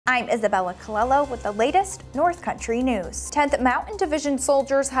I'm Isabella Colello with the latest North Country news. 10th Mountain Division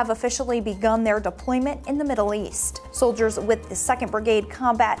soldiers have officially begun their deployment in the Middle East. Soldiers with the 2nd Brigade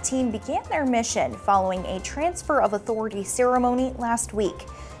Combat Team began their mission following a transfer of authority ceremony last week.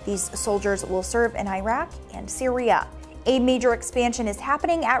 These soldiers will serve in Iraq and Syria. A major expansion is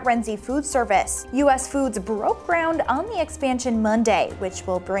happening at Renzi Food Service. U.S. Foods broke ground on the expansion Monday, which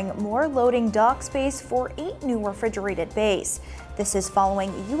will bring more loading dock space for 8 new refrigerated bays. This is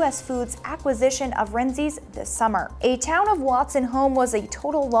following U.S. Foods' acquisition of Renzi's this summer. A Town of Watson home was a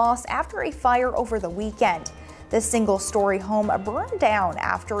total loss after a fire over the weekend. The single-story home burned down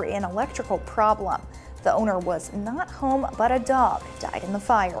after an electrical problem. The owner was not home, but a dog died in the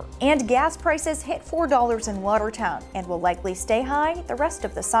fire. And gas prices hit $4 in Watertown and will likely stay high the rest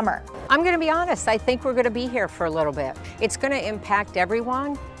of the summer. I'm going to be honest, I think we're going to be here for a little bit. It's going to impact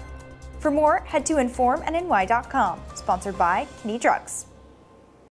everyone. For more, head to informnny.com, sponsored by Kinney Drugs.